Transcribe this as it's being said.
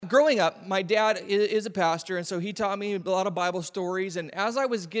growing up, my dad is a pastor, and so he taught me a lot of Bible stories. And as I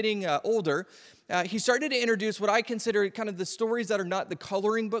was getting older, he started to introduce what I consider kind of the stories that are not the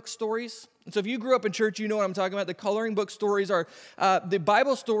coloring book stories. And so if you grew up in church, you know what I'm talking about. The coloring book stories are the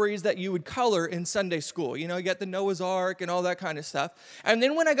Bible stories that you would color in Sunday school. You know, you got the Noah's Ark and all that kind of stuff. And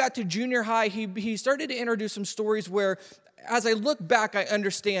then when I got to junior high, he started to introduce some stories where, as I look back, I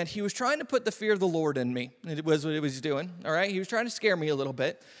understand he was trying to put the fear of the Lord in me. It was what he was doing, all right? He was trying to scare me a little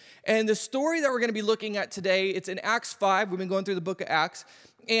bit. And the story that we're going to be looking at today, it's in Acts 5. We've been going through the book of Acts.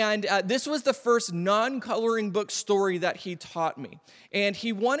 And this was the first non-coloring book story that he taught me. And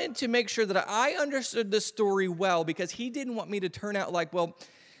he wanted to make sure that I understood this story well because he didn't want me to turn out like, well,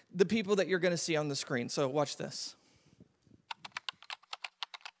 the people that you're going to see on the screen. So watch this.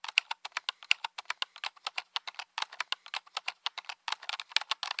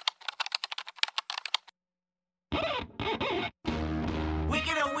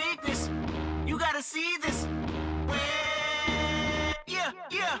 See this? Yeah.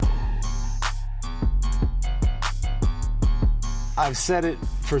 I've said it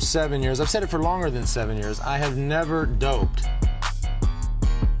for 7 years. I've said it for longer than 7 years. I have never doped.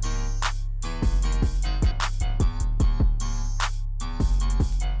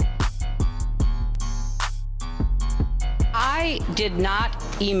 I did not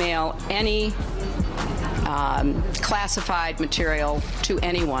email any classified material to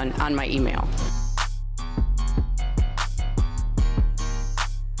anyone on my email.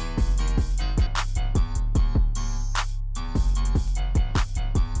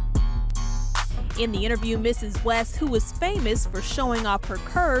 In the interview, Mrs. West, who is famous for showing off her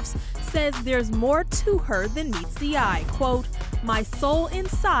curves, says there's more to her than meets the eye. Quote, "My soul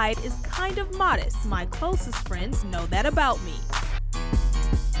inside is kind of modest. My closest friends know that about me."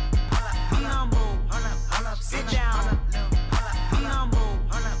 Sit down. Be humble.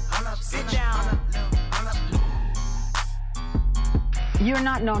 Sit down. You're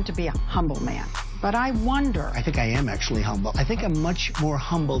not known to be a humble man, but I wonder. I think I am actually humble. I think I'm much more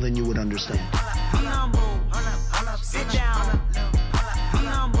humble than you would understand. Be humble. Sit down. Be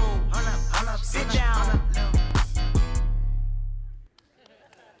humble. Sit down.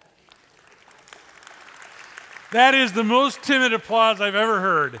 That is the most timid applause I've ever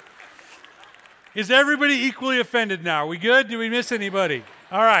heard. Is everybody equally offended now? Are we good? Did we miss anybody?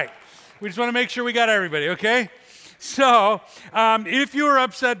 All right. We just want to make sure we got everybody, okay? So, if you were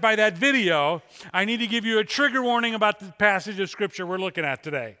upset by that video, I need to give you a trigger warning about the passage of Scripture we're looking at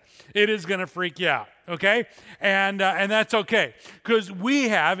today. It is going to freak you out, okay? And that's okay, because we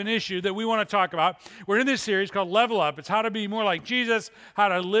have an issue that we want to talk about. We're in this series called Level Up. It's how to be more like Jesus, how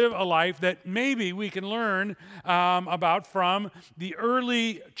to live a life that maybe we can learn about from the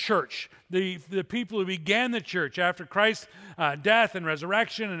early church, the people who began the church after Christ's death and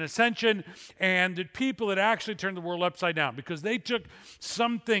resurrection and ascension, and the people that actually turned the world upside down because they took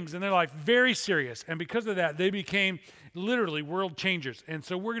some things in their life very serious, and because of that, they became literally world changers. And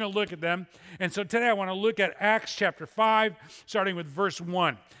so we're going to look at them. And so today I want to look at Acts chapter 5, starting with verse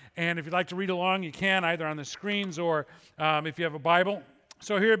 1. And if you'd like to read along, you can, either on the screens or if you have a Bible.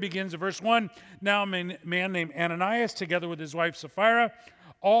 So here it begins at verse 1. Now a man named Ananias, together with his wife Sapphira,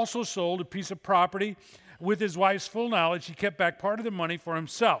 also sold a piece of property. With his wife's full knowledge, he kept back part of the money for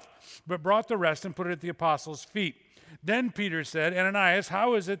himself, but brought the rest and put it at the apostles' feet. Then Peter said, Ananias,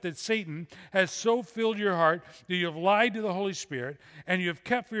 how is it that Satan has so filled your heart that you have lied to the Holy Spirit and you have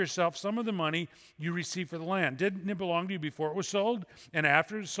kept for yourself some of the money you received for the land? Didn't it belong to you before it was sold? And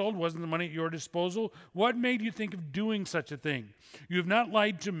after it was sold, wasn't the money at your disposal? What made you think of doing such a thing? You have not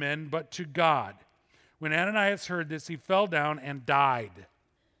lied to men, but to God. When Ananias heard this, he fell down and died.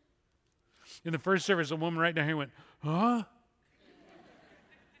 In the first service, a woman right down here went, huh?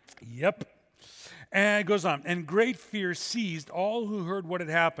 Yep. And it goes on. And great fear seized all who heard what had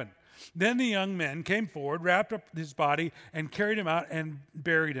happened. Then the young men came forward, wrapped up his body, and carried him out and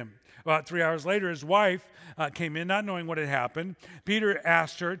buried him. About 3 hours later, his wife came in, not knowing what had happened. Peter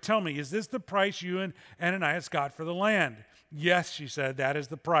asked her, tell me, is this the price you and Ananias got for the land? Yes, she said, that is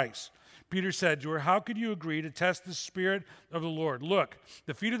the price. Peter said to her, how could you agree to test the Spirit of the Lord? Look,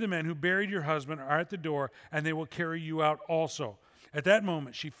 the feet of the men who buried your husband are at the door, and they will carry you out also. At that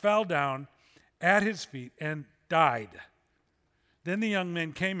moment, she fell down at his feet and died. Then the young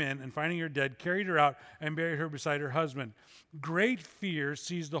men came in, and finding her dead, carried her out and buried her beside her husband. Great fear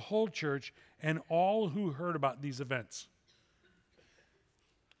seized the whole church and all who heard about these events.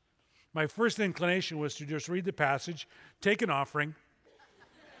 My first inclination was to just read the passage, take an offering,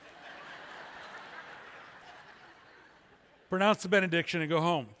 pronounce the benediction, and go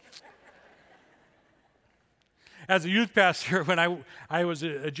home. as a youth pastor, when I was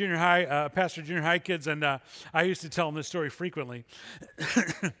a junior high, pastor of junior high kids, and I used to tell them this story frequently.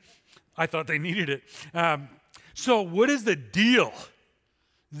 I thought they needed it. So what is the deal?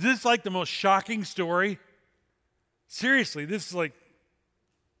 Is this like the most shocking story? Seriously, this is like,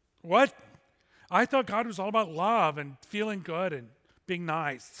 what? I thought God was all about love and feeling good and being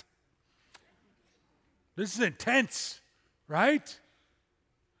nice. This is intense, right?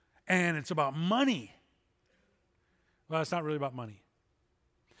 And it's about money. Well, it's not really about money.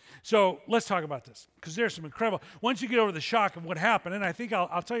 So let's talk about this, because there's some incredible, once you get over the shock of what happened, and I think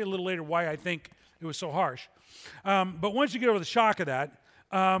I'll tell you a little later why I think it was so harsh. But once you get over the shock of that,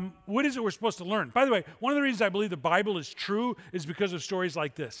 what is it we're supposed to learn? By the way, one of the reasons I believe the Bible is true is because of stories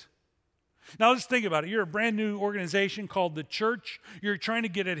like this. Now let's think about it. You're a brand new organization called the church. You're trying to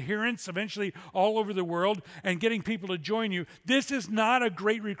get adherents eventually all over the world and getting people to join you. This is not a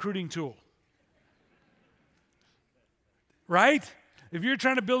great recruiting tool. Right? If you're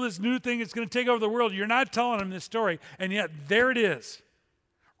trying to build this new thing that's going to take over the world, you're not telling them this story, and yet there it is,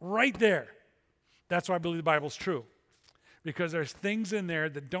 right there. That's why I believe the Bible's true, because there's things in there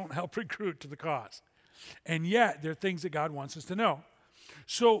that don't help recruit to the cause, and yet there are things that God wants us to know.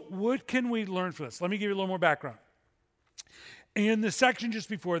 So what can we learn from this? Let me give you a little more background. In the section just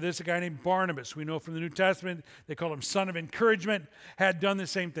before this, a guy named Barnabas, we know from the New Testament, they call him son of encouragement, had done the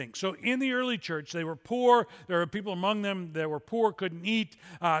same thing. So in the early church, they were poor. There were people among them that were poor, couldn't eat,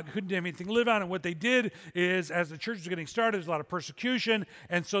 couldn't have anything to live on. And what they did is, as the church was getting started, there was a lot of persecution.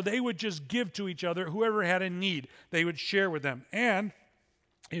 And so they would just give to each other. Whoever had a need, they would share with them. And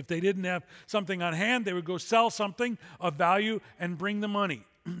if they didn't have something on hand, they would go sell something of value and bring the money.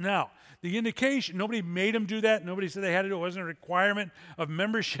 Now, the indication, nobody made them do that. Nobody said they had to do it. It wasn't a requirement of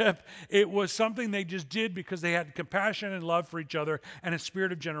membership. It was something they just did because they had compassion and love for each other, and a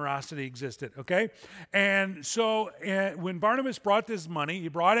spirit of generosity existed, okay? And so when Barnabas brought this money, he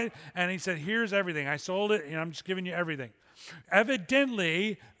brought it, and he said, here's everything. I sold it, and I'm just giving you everything.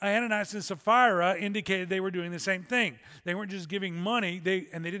 Evidently, Ananias and Sapphira indicated they were doing the same thing. They weren't just giving money,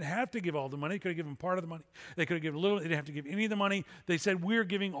 and they didn't have to give all the money. They could have given part of the money. They could have given a little. They didn't have to give any of the money. They said, we're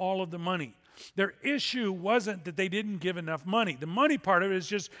giving all of the money. Their issue wasn't that they didn't give enough money. The money part of it is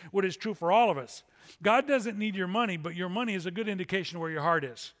just what is true for all of us. God doesn't need your money, but your money is a good indication of where your heart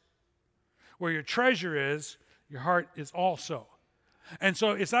is. Where your treasure is, your heart is also. And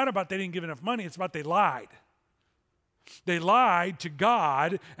so it's not about they didn't give enough money. It's about they lied. They lied to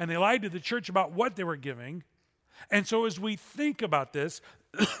God, and they lied to the church about what they were giving. And so as we think about this,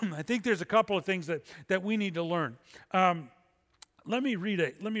 I think there's a couple of things that we need to learn. Let me read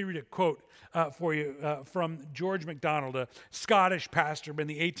a quote for you from George MacDonald, a Scottish pastor in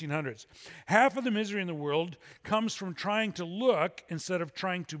the 1800s. Half of the misery in the world comes from trying to look instead of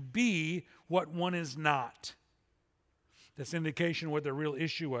trying to be what one is not. That's indication of what the real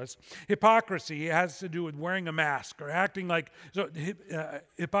issue was. Hypocrisy has to do with wearing a mask or acting like,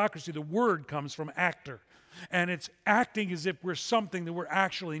 hypocrisy, the word comes from actor. And it's acting as if we're something that we're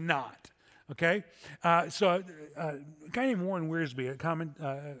actually not. Okay? A guy named Warren Wiersbe,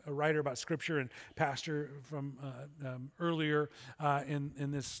 a writer about Scripture and pastor from earlier in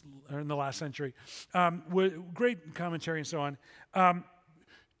the last century, with great commentary and so on,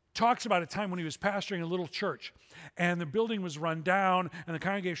 talks about a time when he was pastoring a little church, and the building was run down, and the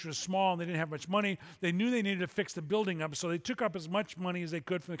congregation was small, and they didn't have much money. They knew they needed to fix the building up, so they took up as much money as they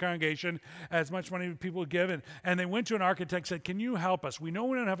could from the congregation, as much money people would give, and they went to an architect and said, can you help us? We know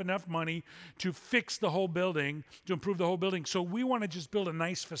we don't have enough money to fix the whole building, to improve the whole building, so we want to just build a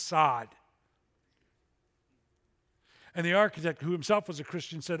nice facade. And the architect, who himself was a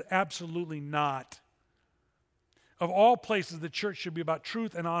Christian, said, absolutely not. Of all places, the church should be about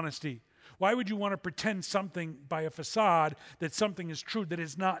truth and honesty. Why would you want to pretend something by a facade that something is true that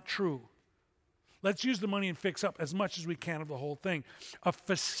is not true? Let's use the money and fix up as much as we can of the whole thing. A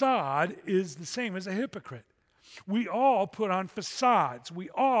facade is the same as a hypocrite. We all put on facades. We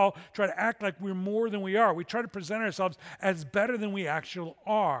all try to act like we're more than we are. We try to present ourselves as better than we actually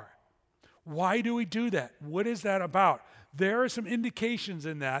are. Why do we do that? What is that about? There are some indications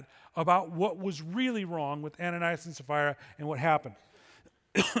in that about what was really wrong with Ananias and Sapphira and what happened.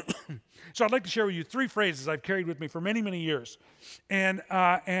 So I'd like to share with you 3 phrases I've carried with me for many, many years. And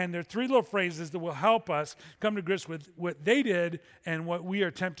there are 3 little phrases that will help us come to grips with what they did and what we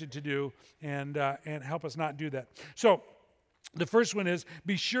are tempted to do, and help us not do that. So the first one is,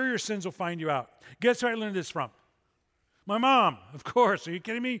 be sure your sins will find you out. Guess who I learned this from? My mom, of course. Are you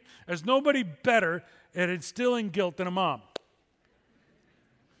kidding me? There's nobody better at instilling guilt than a mom.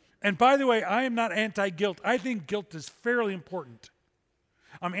 And by the way, I am not anti-guilt. I think guilt is fairly important.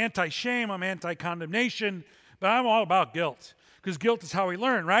 I'm anti-shame, I'm anti-condemnation, But I'm all about guilt, because guilt is how we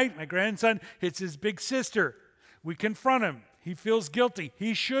learn, right? My grandson hits his big sister. We confront him. He feels guilty.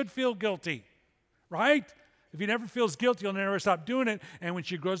 He should feel guilty, right? If he never feels guilty, he'll never stop doing it. And when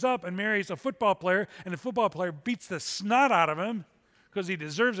she grows up and marries a football player, and the football player beats the snot out of him because he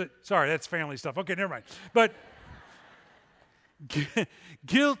deserves it. Sorry, that's family stuff. Okay, never mind. But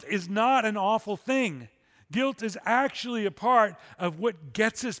guilt is not an awful thing. Guilt is actually a part of what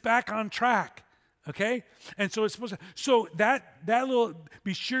gets us back on track. Okay? And so it's supposed to, so that little,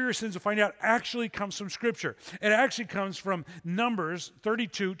 be sure your sins will find out, actually comes from Scripture. It actually comes from Numbers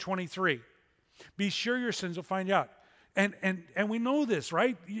 32:23. Be sure your sins will find out. And we know this,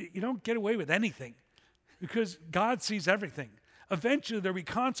 right? You don't get away with anything because God sees everything. Eventually there'll be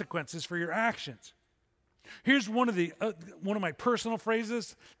consequences for your actions. Here's one of my personal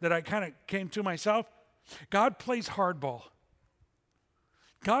phrases that I kind of came to myself. God plays hardball.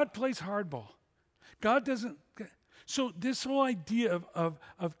 God plays hardball. God doesn't. So this whole idea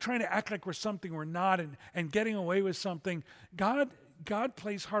of trying to act like we're something we're not and getting away with something, God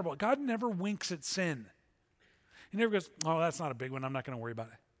plays hardball. God never winks at sin. He never goes, oh, that's not a big one. I'm not going to worry about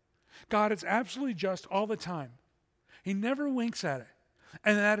it. God is absolutely just all the time. He never winks at it.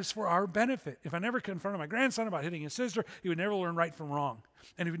 And that is for our benefit. If I never confronted my grandson about hitting his sister, he would never learn right from wrong.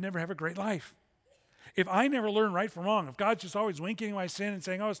 And he would never have a great life. If I never learn right from wrong, if God's just always winking at my sin and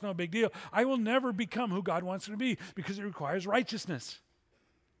saying, oh, it's no big deal, I will never become who God wants me to be because it requires righteousness.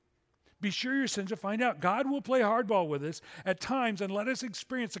 Be sure your sins will find out. God will play hardball with us at times and let us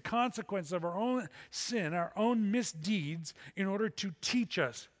experience the consequence of our own sin, our own misdeeds, in order to teach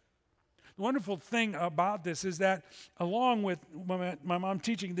us. The wonderful thing about this is that along with my mom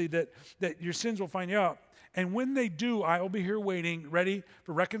teaching thee that your sins will find you out, and when they do, I will be here waiting, ready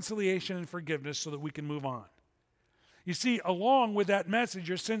for reconciliation and forgiveness so that we can move on. You see, along with that message,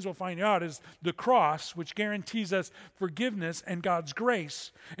 your sins will find you out, is the cross, which guarantees us forgiveness and God's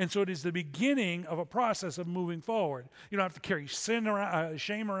grace. And so it is the beginning of a process of moving forward. You don't have to carry sin around,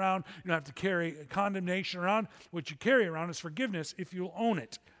 shame around. You don't have to carry condemnation around. What you carry around is forgiveness if you'll own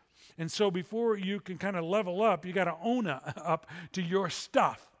it. And so before you can kind of level up, you got to own up to your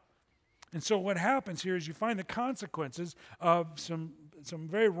stuff. And so what happens here is you find the consequences of some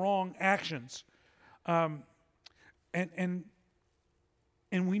very wrong actions. And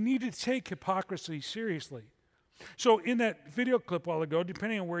we need to take hypocrisy seriously. So in that video clip a while ago,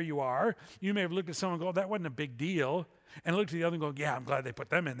 depending on where you are, you may have looked at someone and go, that wasn't a big deal. And looked at the other and go, yeah, I'm glad they put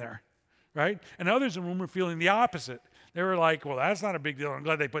them in there. Right? And others in the room were feeling the opposite. They were like, well, that's not a big deal. I'm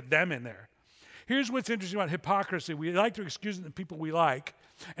glad they put them in there. Here's what's interesting about hypocrisy. We like to excuse it in the people we like,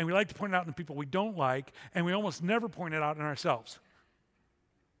 and we like to point it out in the people we don't like, and we almost never point it out in ourselves.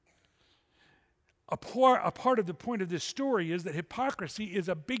 A part of the point of this story is that hypocrisy is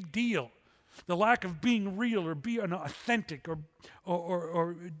a big deal. The lack of being real or being authentic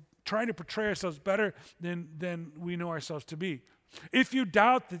or trying to portray ourselves better than we know ourselves to be. If you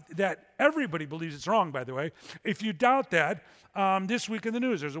doubt that everybody believes it's wrong, by the way, if you doubt that, this week in the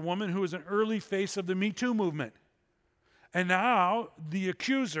news, there's a woman who was an early face of the Me Too movement. And now the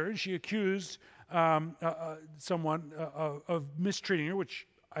accuser, she accused someone of mistreating her, which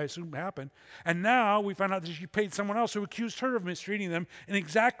I assume happened. And now we found out that she paid someone else who accused her of mistreating them in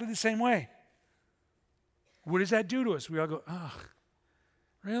exactly the same way. What does that do to us? We all go, oh,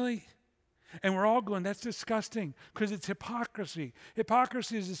 really? And we're all going, that's disgusting, because it's hypocrisy.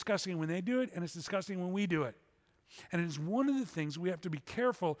 Hypocrisy is disgusting when they do it, and it's disgusting when we do it. And it is one of the things we have to be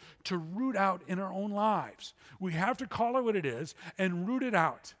careful to root out in our own lives. We have to call it what it is and root it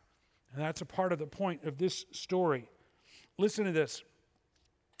out. And that's a part of the point of this story. Listen to this.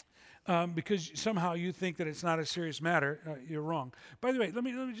 Because somehow you think that it's not a serious matter, you're wrong. By the way, let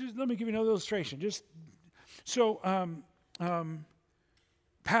me give you another illustration.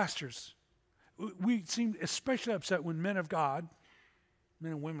 Pastors, we seem especially upset when men of God,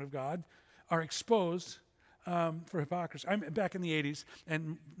 men and women of God, are exposed for hypocrisy. I'm back in the 80s,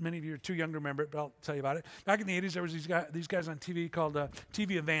 and many of you are too young to remember it, but I'll tell you about it. Back in the 80s, there was these guys on TV called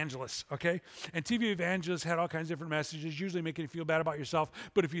TV evangelists, okay? And TV evangelists had all kinds of different messages, usually making you feel bad about yourself,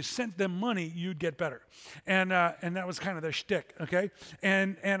 but if you sent them money, you'd get better. And that was kind of their shtick, okay?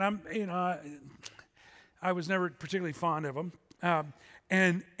 And I was never particularly fond of them.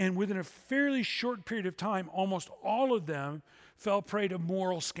 And within a fairly short period of time, almost all of them fell prey to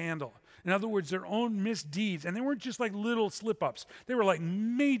moral scandal. In other words, their own misdeeds. And they weren't just like little slip-ups. They were like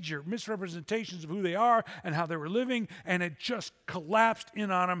major misrepresentations of who they are and how they were living, and it just collapsed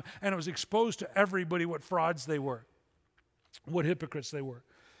in on them, and it was exposed to everybody what frauds they were, what hypocrites they were.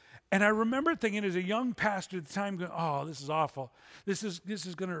 And I remember thinking as a young pastor at the time, going, oh, this is awful. This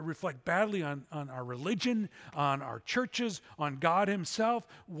is going to reflect badly on our religion, on our churches, on God himself.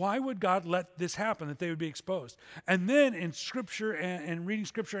 Why would God let this happen, that they would be exposed? And then in Scripture and reading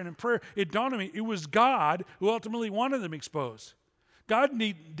Scripture and in prayer, it dawned on me, it was God who ultimately wanted them exposed. God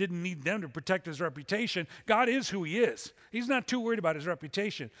didn't need them to protect his reputation. God is who he is. He's not too worried about his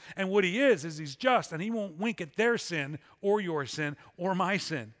reputation. And what he is he's just, and he won't wink at their sin or your sin or my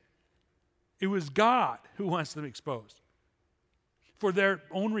sin. It was God who wants them exposed for their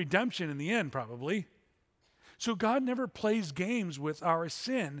own redemption in the end, probably. So God never plays games with our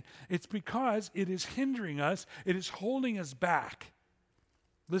sin. It's because it is hindering us. It is holding us back.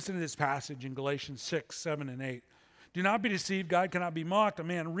 Listen to this passage in Galatians 6, 7, and 8. Do not be deceived. God cannot be mocked. A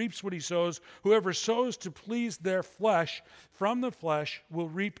man reaps what he sows. Whoever sows to please their flesh from the flesh will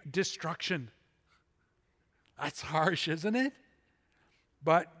reap destruction. That's harsh, isn't it?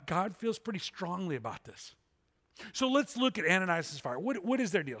 But God feels pretty strongly about this. So let's look at Ananias and Sapphira. What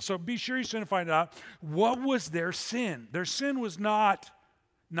is their deal? So be sure you're going to find out what was their sin. Their sin was not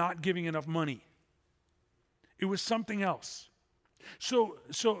giving enough money. It was something else. So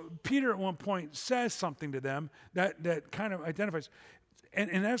Peter at one point says something to them that kind of identifies. And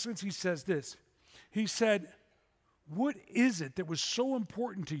in essence, he says this. He said, what is it that was so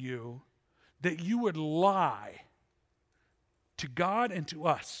important to you that you would lie to God and to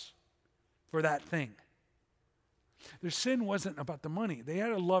us for that thing? Their sin wasn't about the money. They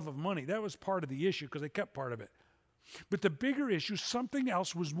had a love of money. That was part of the issue because they kept part of it. But the bigger issue, something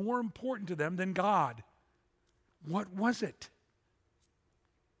else was more important to them than God. What was it?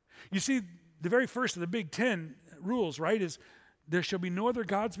 You see, the very first of the Big 10 rules, right, is there shall be no other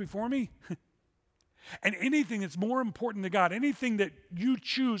gods before me. And anything that's more important than God, anything that you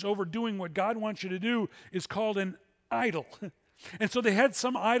choose over doing what God wants you to do is called an idol. And so they had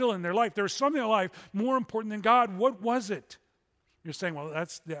some idol in their life. There was something in their life more important than God. What was it? You're saying, well,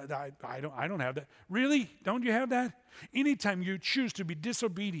 I don't have that. Really? Don't you have that? Anytime you choose to be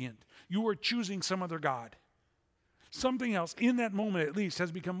disobedient, you are choosing some other God. Something else, in that moment at least, has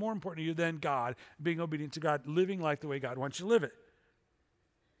become more important to you than God, being obedient to God, living life the way God wants you to live it.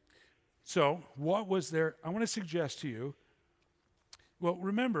 So, what was there? I want to suggest to you, well,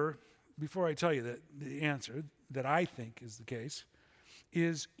 remember, before I tell you that the answer that I think is the case,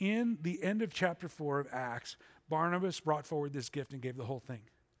 is in the end of chapter 4 of Acts, Barnabas brought forward this gift and gave the whole thing.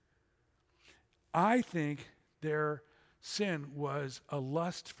 I think their sin was a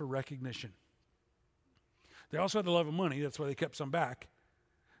lust for recognition. They also had the love of money. That's why they kept some back.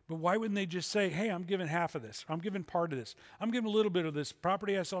 But why wouldn't they just say, hey, I'm giving half of this. I'm giving part of this. I'm giving a little bit of this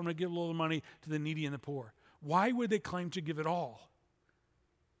property I sold. I'm going to give a little money to the needy and the poor. Why would they claim to give it all?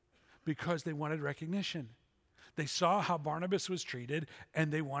 Because they wanted recognition. They saw how Barnabas was treated, and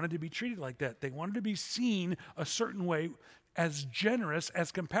they wanted to be treated like that. They wanted to be seen a certain way, as generous,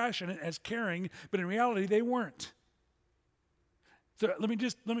 as compassionate, as caring, but in reality, they weren't. So let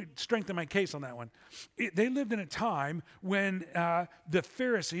me strengthen my case on that one. They lived in a time when the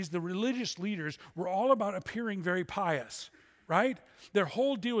Pharisees, the religious leaders, were all about appearing very pious, right? Their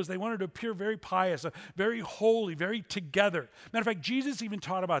whole deal was they wanted to appear very pious, very holy, very together. Matter of fact, Jesus even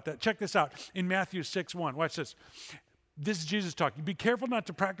taught about that. Check this out in Matthew 6:1. Watch this. This is Jesus talking. Be careful not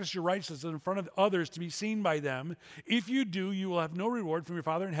to practice your righteousness in front of others to be seen by them. If you do, you will have no reward from your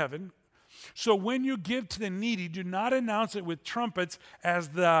Father in heaven. So when you give to the needy, do not announce it with trumpets as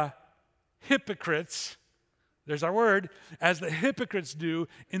the hypocrites, there's our word, as the hypocrites do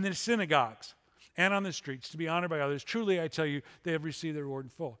in the synagogues and on the streets to be honored by others. Truly, I tell you, they have received their reward in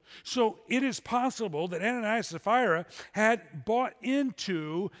full. So it is possible that Ananias and Sapphira had bought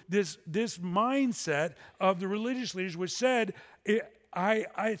into this mindset of the religious leaders, which said,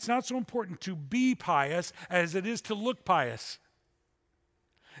 it's not so important to be pious as it is to look pious.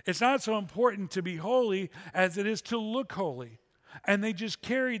 It's not so important to be holy as it is to look holy. And they just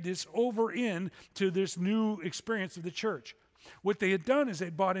carried this over into this new experience of the church. What they had done is they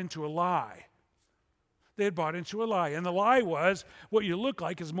bought into a lie. They had bought into a lie. And the lie was, what you look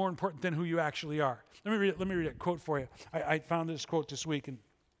like is more important than who you actually are. Let me read a quote for you. I found this quote this week, and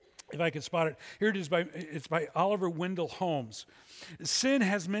if I could spot it. Here it is. It's by Oliver Wendell Holmes. Sin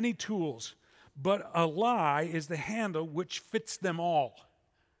has many tools, but a lie is the handle which fits them all.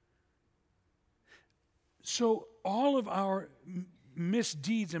 So all of our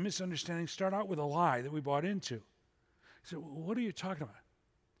misdeeds and misunderstandings start out with a lie that we bought into. So what are you talking about?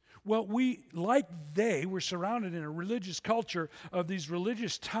 Well, we, like they, were surrounded in a religious culture of these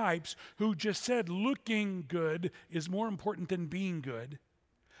religious types who just said looking good is more important than being good.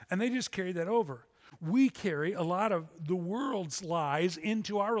 And they just carried that over. We carry a lot of the world's lies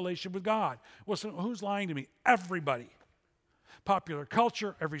into our relationship with God. Well, so who's lying to me? Everybody. Popular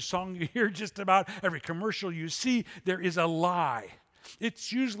culture, every song you hear, just about every commercial you see, there is a lie.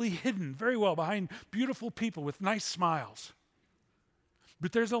 It's usually hidden very well behind beautiful people with nice smiles.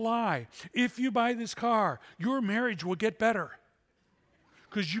 But there's a lie. If you buy this car, your marriage will get better.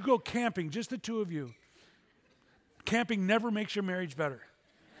 Because you go camping, just the two of you. Camping never makes your marriage better.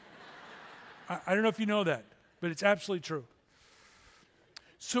 I don't know if you know that, but it's absolutely true.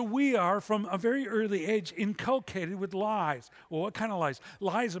 So we are, from a very early age, inculcated with lies. Well, what kind of lies?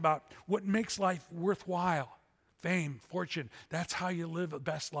 Lies about what makes life worthwhile. Fame, fortune, that's how you live the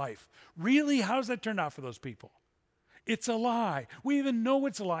best life. Really? How does that turn out for those people? It's a lie. We even know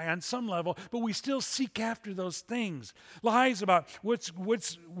it's a lie on some level, but we still seek after those things. Lies about what's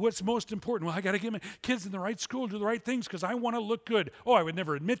most important. Well, I got to get my kids in the right school, do the right things because I want to look good. Oh, I would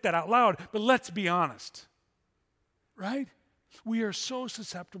never admit that out loud, but let's be honest. Right? We are so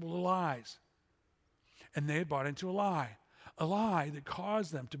susceptible to lies. And they had bought into a lie that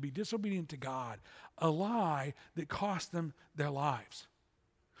caused them to be disobedient to God, a lie that cost them their lives.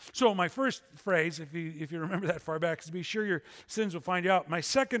 So my first phrase, if you remember that far back, is be sure your sins will find you out. My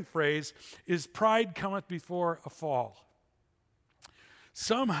second phrase is pride cometh before a fall.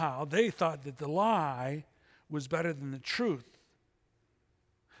 Somehow they thought that the lie was better than the truth,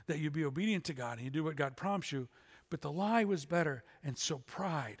 that you be obedient to God and you do what God prompts you, but the lie was better, and so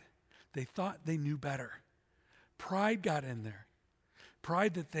pride, they thought they knew better. Pride got in there.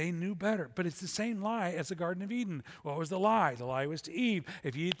 Pride that they knew better. But it's the same lie as the Garden of Eden. What was the lie? The lie was to Eve.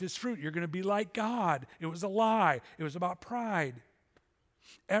 If you eat this fruit, you're going to be like God. It was a lie. It was about pride.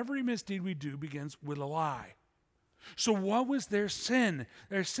 Every misdeed we do begins with a lie. So what was their sin?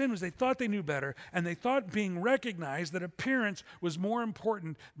 Their sin was they thought they knew better, and they thought being recognized that appearance was more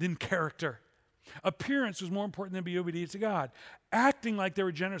important than character. Appearance was more important than being obedient to God. Acting like they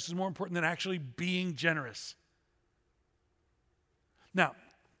were generous is more important than actually being generous. Now,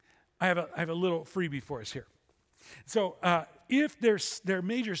 I have a little freebie for us here. So if their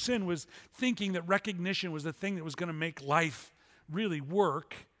major sin was thinking that recognition was the thing that was going to make life really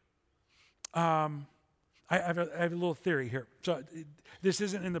work, I have a little theory here. So this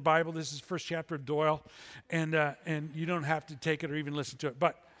isn't in the Bible. This is the first chapter of Doyle, and you don't have to take it or even listen to it.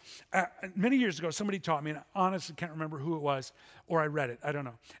 But many years ago, somebody taught me, and I honestly can't remember who it was, or I read it, I don't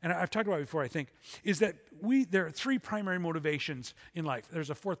know. And I've talked about it before, I think, is that there are three primary motivations in life. There's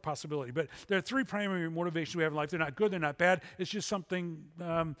a fourth possibility, but there are three primary motivations we have in life. They're not good, they're not bad. It's just something,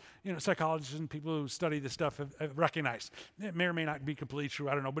 psychologists and people who study this stuff have recognized. It may or may not be completely true,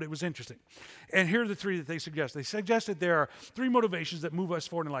 I don't know, but it was interesting. And here are the three that they suggest. They suggest that there are three motivations that move us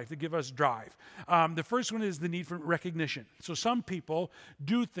forward in life, that give us drive. The first one is the need for recognition. So some people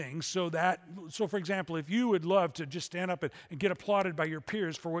do things so for example, if you would love to just stand up and get applauded by your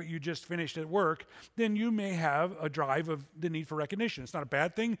peers for what you just finished at work, then you may have a drive of the need for recognition. It's not a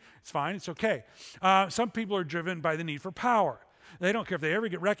bad thing. It's fine. It's okay. Some people are driven by the need for power. They don't care if they ever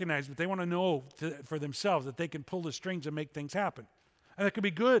get recognized, but they want to know for themselves that they can pull the strings and make things happen. And that could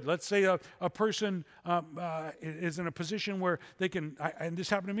be good. Let's say a person is in a position where they can, and this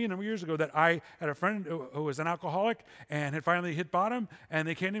happened to me a number of years ago, that I had a friend who was an alcoholic and had finally hit bottom, and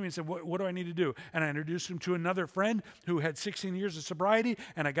they came to me and said, what do I need to do? And I introduced him to another friend who had 16 years of sobriety,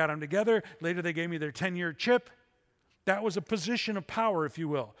 and I got them together. Later they gave me their 10-year chip. That was a position of power, if you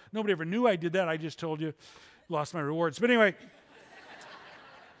will. Nobody ever knew I did that. I just told you, lost my rewards. But anyway...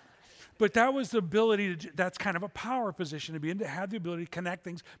 But that was the ability that's kind of a power position to be in, to have the ability to connect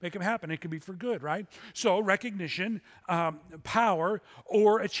things, make them happen. It can be for good, right? So recognition, power,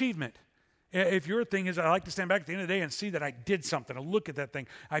 or achievement. If your thing is, I like to stand back at the end of the day and see that I did something, I look at that thing,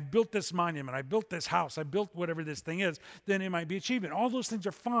 I built this monument, I built this house, I built whatever this thing is, then it might be achievement. All those things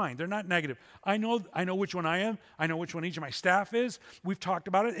are fine. They're not negative. I know which one I am. I know which one each of my staff is. We've talked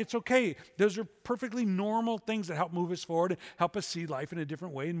about it. It's okay. Those are perfectly normal things that help move us forward, help us see life in a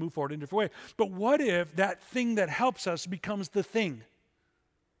different way and move forward in a different way. But what if that thing that helps us becomes the thing?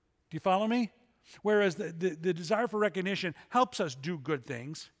 Do you follow me? Whereas the desire for recognition helps us do good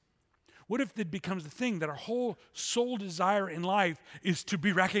things. What if it becomes the thing that our whole sole desire in life is to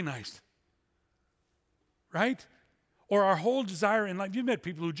be recognized? Right? Or our whole desire in life, you've met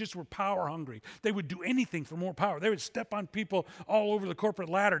people who just were power hungry. They would do anything for more power. They would step on people all over the corporate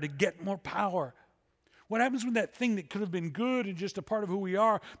ladder to get more power. What happens when that thing that could have been good and just a part of who we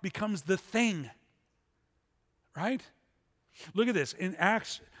are becomes the thing? Right? Look at this. In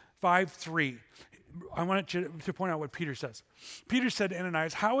Acts 5:3. I want you to point out what Peter says. Peter said to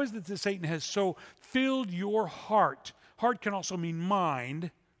Ananias, how is it that Satan has so filled your heart? Heart can also mean mind.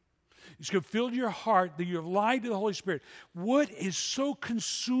 It's going to fill your heart that you have lied to the Holy Spirit. What is so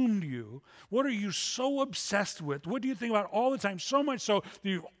consumed you? What are you so obsessed with? What do you think about all the time? So much so that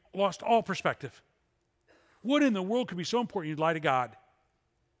you've lost all perspective. What in the world could be so important you'd lie to God?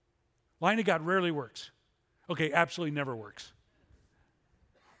 Lying to God rarely works. Okay, absolutely never works.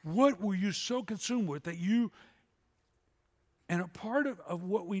 What were you so consumed with that you... And a part of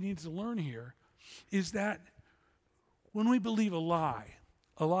what we need to learn here is that when we believe a lie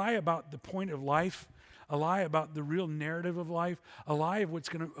about the point of life, a lie about the real narrative of life, a lie of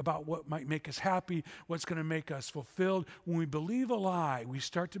about what might make us happy, what's going to make us fulfilled. When we believe a lie, we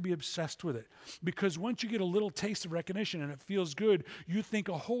start to be obsessed with it. Because once you get a little taste of recognition and it feels good, you think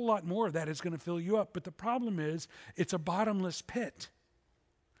a whole lot more of that is going to fill you up. But the problem is, it's a bottomless pit.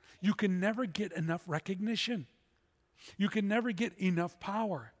 You can never get enough recognition. You can never get enough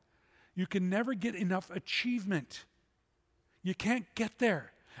power. You can never get enough achievement. You can't get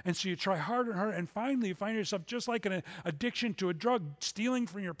there. And so you try harder and harder, and finally you find yourself just like an addiction to a drug, stealing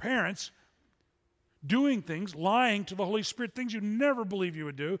from your parents, doing things, lying to the Holy Spirit, things you never believed you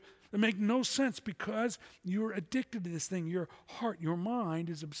would do that make no sense because you're addicted to this thing. Your heart, your mind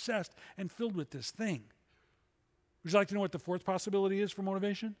is obsessed and filled with this thing. Would you like to know what the fourth possibility is for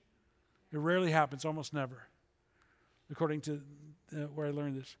motivation? It rarely happens, almost never. According to where I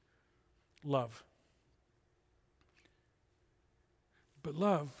learned this, love. But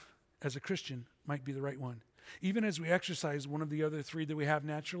love, as a Christian, might be the right one. Even as we exercise one of the other three that we have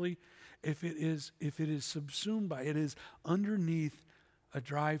naturally, if it is subsumed by, it is underneath a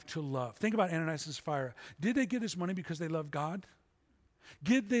drive to love. Think about Ananias and Sapphira. Did they give this money because they loved God?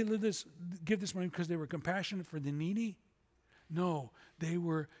 Did they give this money because they were compassionate for the needy? No, they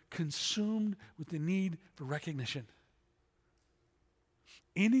were consumed with the need for recognition.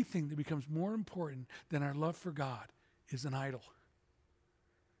 Anything that becomes more important than our love for God is an idol.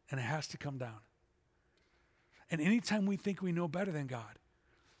 And it has to come down. And anytime we think we know better than God,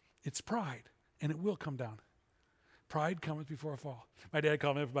 it's pride, and it will come down. Pride cometh before a fall. My dad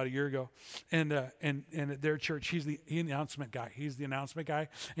called me up about a year ago, and at their church, he's the announcement guy. He's the announcement guy.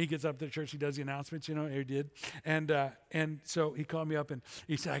 He gets up to the church, he does the announcements, he did. And so he called me up, and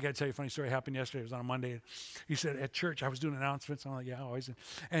he said, I got to tell you a funny story. It happened yesterday. It was on a Monday. He said, at church, I was doing announcements. I'm like, yeah, always.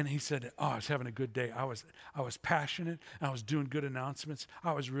 And he said, I was having a good day. I was passionate, and I was doing good announcements.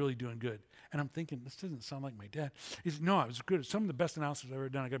 I was really doing good. And I'm thinking, this doesn't sound like my dad. He said, no, I was good. Some of the best announcements I've ever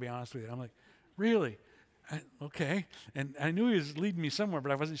done, I got to be honest with you. I'm like, really? Okay. And I knew he was leading me somewhere, but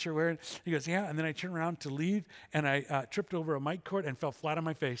I wasn't sure where. He goes, yeah. And then I turned around to leave, and I tripped over a mic cord and fell flat on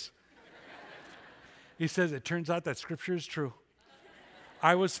my face. He says, it turns out that scripture is true.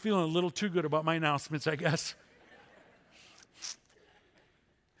 I was feeling a little too good about my announcements, I guess.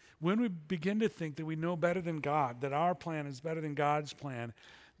 When we begin to think that we know better than God, that our plan is better than God's plan,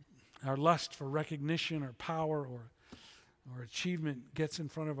 our lust for recognition or power or achievement gets in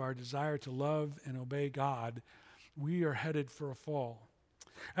front of our desire to love and obey God, we are headed for a fall.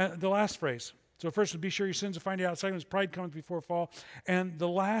 The last phrase. So first, be sure your sins will find you out. Second is pride cometh before a fall. And the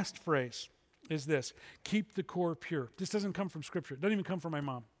last phrase is this: keep the core pure. This doesn't come from Scripture. It doesn't even come from my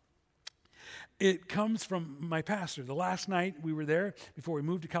mom. It comes from my pastor. The last night we were there, before we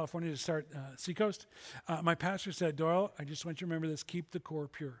moved to California to start Seacoast, my pastor said, Doyle, I just want you to remember this: keep the core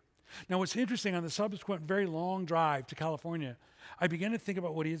pure. Now, what's interesting, on the subsequent very long drive to California, I began to think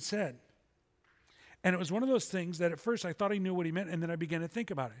about what he had said. And it was one of those things that at first I thought he knew what he meant, and then I began to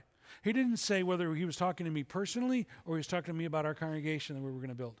think about it. He didn't say whether he was talking to me personally or he was talking to me about our congregation that we were going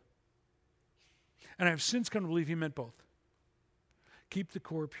to build. And I've since come to believe he meant both. Keep the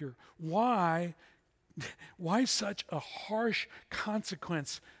core pure. Why such a harsh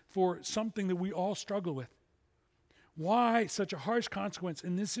consequence for something that we all struggle with? Why such a harsh consequence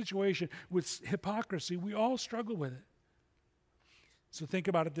in this situation with hypocrisy? We all struggle with it. So think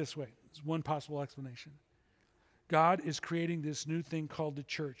about it this way. There's one possible explanation. God is creating this new thing called the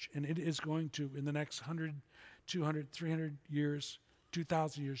church, and it is going to, in the next 100, 200, 300 years,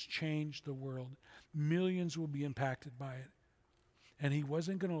 2,000 years, change the world. Millions will be impacted by it. And he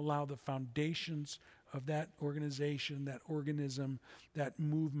wasn't going to allow the foundations of that organization, that organism, that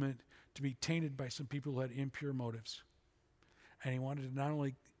movement to be tainted by some people who had impure motives. And he wanted to not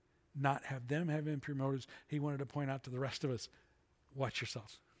only not have them have impure motives, he wanted to point out to the rest of us, watch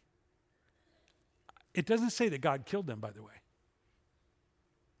yourselves. It doesn't say that God killed them, by the way.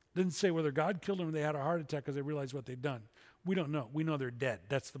 It doesn't say whether God killed them or they had a heart attack because they realized what they'd done. We don't know. We know they're dead.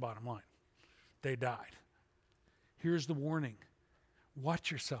 That's the bottom line. They died. Here's the warning. Watch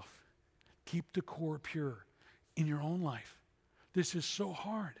yourself. Keep the core pure in your own life. This is so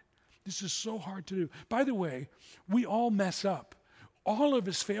hard. This is so hard to do. By the way, we all mess up. All of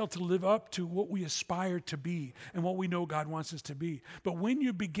us fail to live up to what we aspire to be and what we know God wants us to be. But when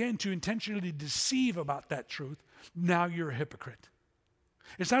you begin to intentionally deceive about that truth, now you're a hypocrite.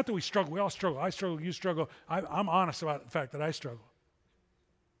 It's not that we struggle. We all struggle. I struggle. You struggle. I'm honest about the fact that I struggle.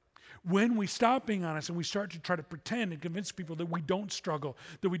 When we stop being honest and we start to try to pretend and convince people that we don't struggle,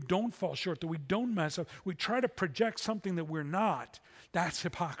 that we don't fall short, that we don't mess up, we try to project something that we're not, that's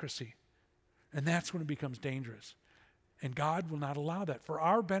hypocrisy. And that's when it becomes dangerous. And God will not allow that for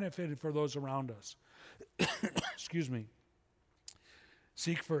our benefit and for those around us. Excuse me.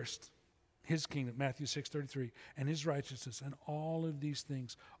 Seek first his kingdom, Matthew 6:33, and his righteousness, and all of these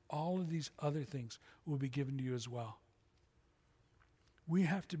things, all of these other things will be given to you as well. We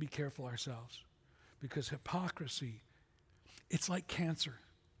have to be careful ourselves because hypocrisy, it's like cancer.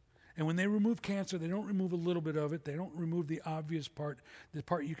 And when they remove cancer, they don't remove a little bit of it. They don't remove the obvious part, the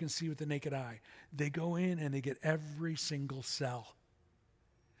part you can see with the naked eye. They go in and they get every single cell.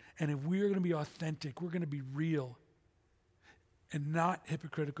 And if we're going to be authentic, we're going to be real and not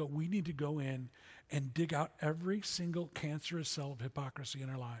hypocritical, we need to go in and dig out every single cancerous cell of hypocrisy in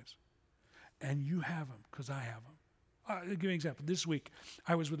our lives. And you have them because I have them. I'll give you an example. This week,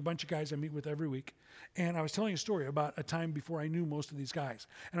 I was with a bunch of guys I meet with every week, and I was telling a story about a time before I knew most of these guys.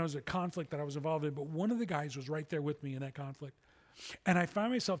 And it was a conflict that I was involved in, but one of the guys was right there with me in that conflict. And I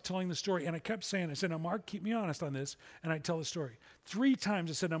found myself telling the story, and I kept saying, I said, now, Mark, keep me honest on this. And I'd tell the story. 3 times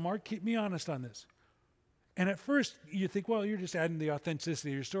I said, now, Mark, keep me honest on this. And at first, you think, well, you're just adding the authenticity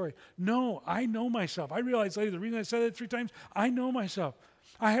of your story. No, I know myself. I realized later, the reason I said it 3 times, I know myself.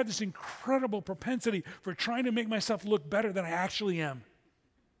 I have this incredible propensity for trying to make myself look better than I actually am.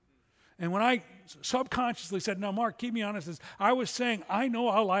 And when I subconsciously said, no, Mark, keep me honest, I was saying, I know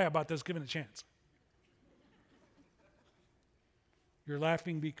I'll lie about this given a chance. You're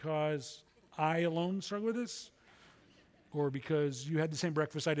laughing because I alone struggle with this? Or because you had the same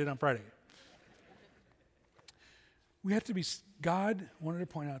breakfast I did on Friday? We have to be, God wanted to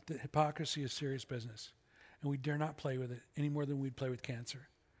point out that hypocrisy is serious business. And we dare not play with it any more than we'd play with cancer.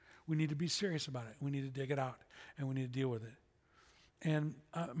 We need to be serious about it. We need to dig it out, and we need to deal with it. And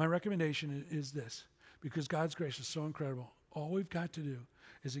my recommendation is this, because God's grace is so incredible. All we've got to do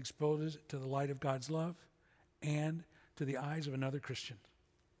is expose it to the light of God's love and to the eyes of another Christian.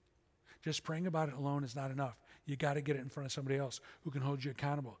 Just praying about it alone is not enough. You got to get it in front of somebody else who can hold you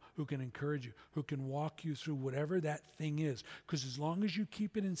accountable, who can encourage you, who can walk you through whatever that thing is. Because as long as you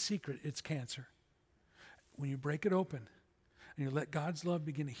keep it in secret, it's cancer. When you break it open and you let God's love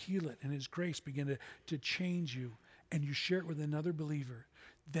begin to heal it and his grace begin to change you, and you share it with another believer,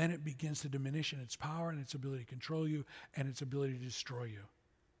 then it begins to diminish in its power and its ability to control you and its ability to destroy you.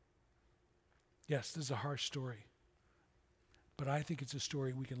 Yes, this is a harsh story, but I think it's a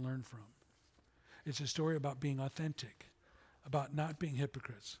story we can learn from. It's a story about being authentic, about not being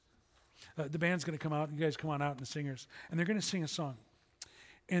hypocrites. The band's going to come out, and you guys come on out, and the singers, and they're going to sing a song.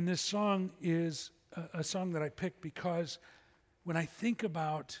 And this song is a song that I picked because when I think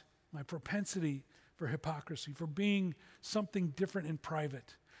about my propensity for hypocrisy, for being something different in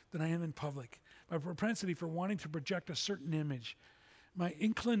private than I am in public, my propensity for wanting to project a certain image, my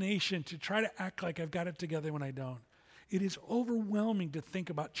inclination to try to act like I've got it together when I don't, it is overwhelming to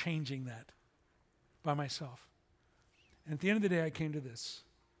think about changing that by myself. And at the end of the day, I came to this.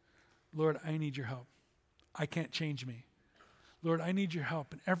 Lord, I need your help. I can't change me. Lord, I need your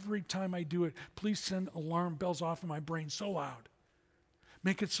help. And every time I do it, please send alarm bells off in my brain so loud.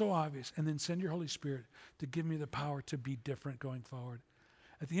 Make it so obvious. And then send your Holy Spirit to give me the power to be different going forward.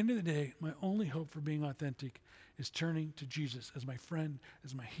 At the end of the day, my only hope for being authentic is turning to Jesus as my friend,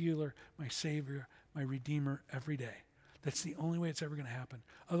 as my healer, my Savior, my Redeemer every day. That's the only way it's ever going to happen.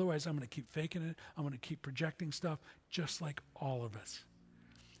 Otherwise, I'm going to keep faking it. I'm going to keep projecting stuff just like all of us.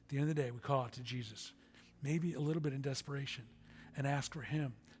 At the end of the day, we call out to Jesus, maybe a little bit in desperation, and ask for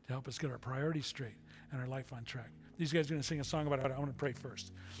him to help us get our priorities straight and our life on track. These guys are going to sing a song about it. I want to pray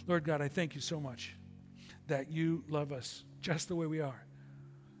first. Lord God, I thank you so much that you love us just the way we are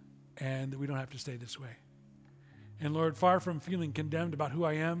and that we don't have to stay this way. And Lord, far from feeling condemned about who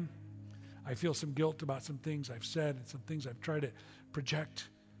I am, I feel some guilt about some things I've said and some things I've tried to project.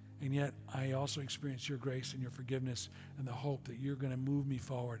 And yet I also experience your grace and your forgiveness and the hope that you're going to move me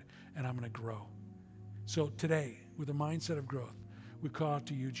forward and I'm going to grow. So today, with a mindset of growth, we call out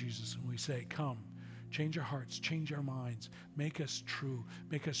to you, Jesus, and we say, come, change our hearts, change our minds, make us true,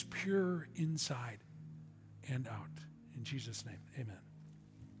 make us pure inside and out. In Jesus' name, amen.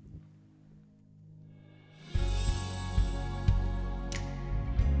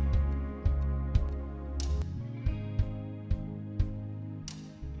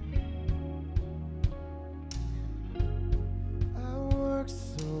 I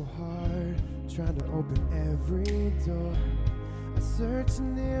trying to open every door. I search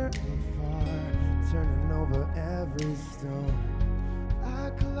near and far, turning over every stone. I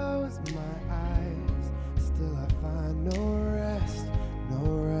close my eyes, still I find no rest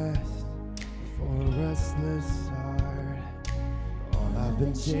for a restless heart. All I've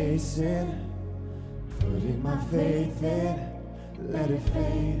been chasing, putting my faith in, let it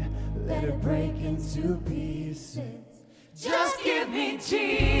fade, let it break into pieces. Just give me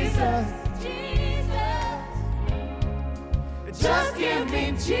Jesus, Jesus. Just give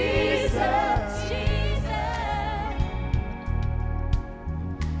me Jesus, Jesus.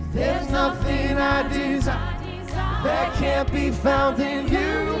 There's nothing I desire that can't be found in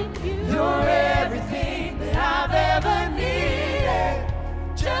you. You're everything that I've ever needed.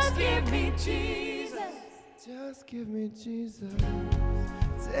 Just give me Jesus. Just give me Jesus.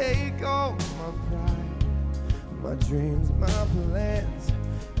 Take all my pride, my dreams, my plans.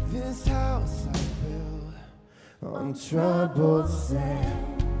 This house I build on troubled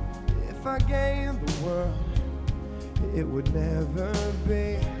sand. If I gained the world, it would never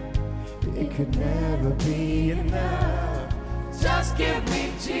be. It could never be enough. Just give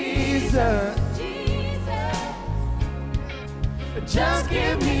me Jesus, Jesus. Just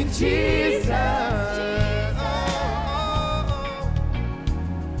give me Jesus.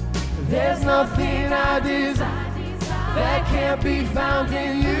 There's nothing I desire that can't be found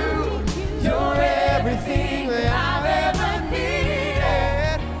in you. You're everything that I've ever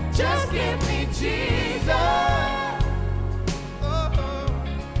needed. Just give me Jesus.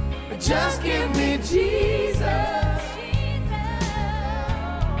 Just give me Jesus.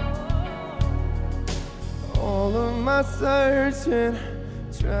 All of my searching,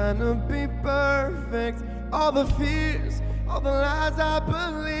 trying to be perfect. All the fears, all the lies I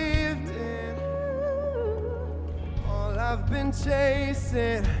believed in. All I've been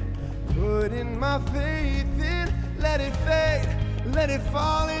chasing, putting my faith in. Let it fade, let it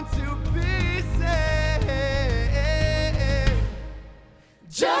fall into pieces.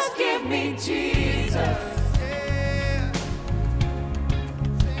 Just give me Jesus. Yeah.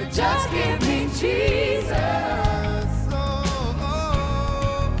 Just give me Jesus.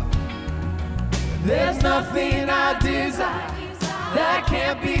 Oh. There's nothing I desire that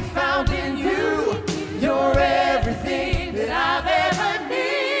can't be found in you. You're everything that I've ever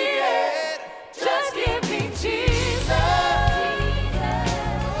needed. Just give me Jesus.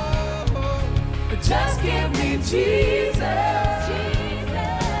 Oh. Just give me Jesus.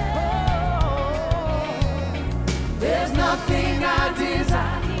 There's nothing I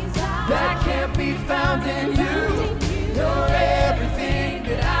desire that can't be found in you. You're everything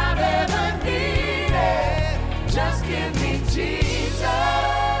that I've ever needed. Just give me Jesus.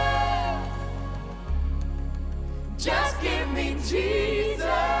 Just give me Jesus.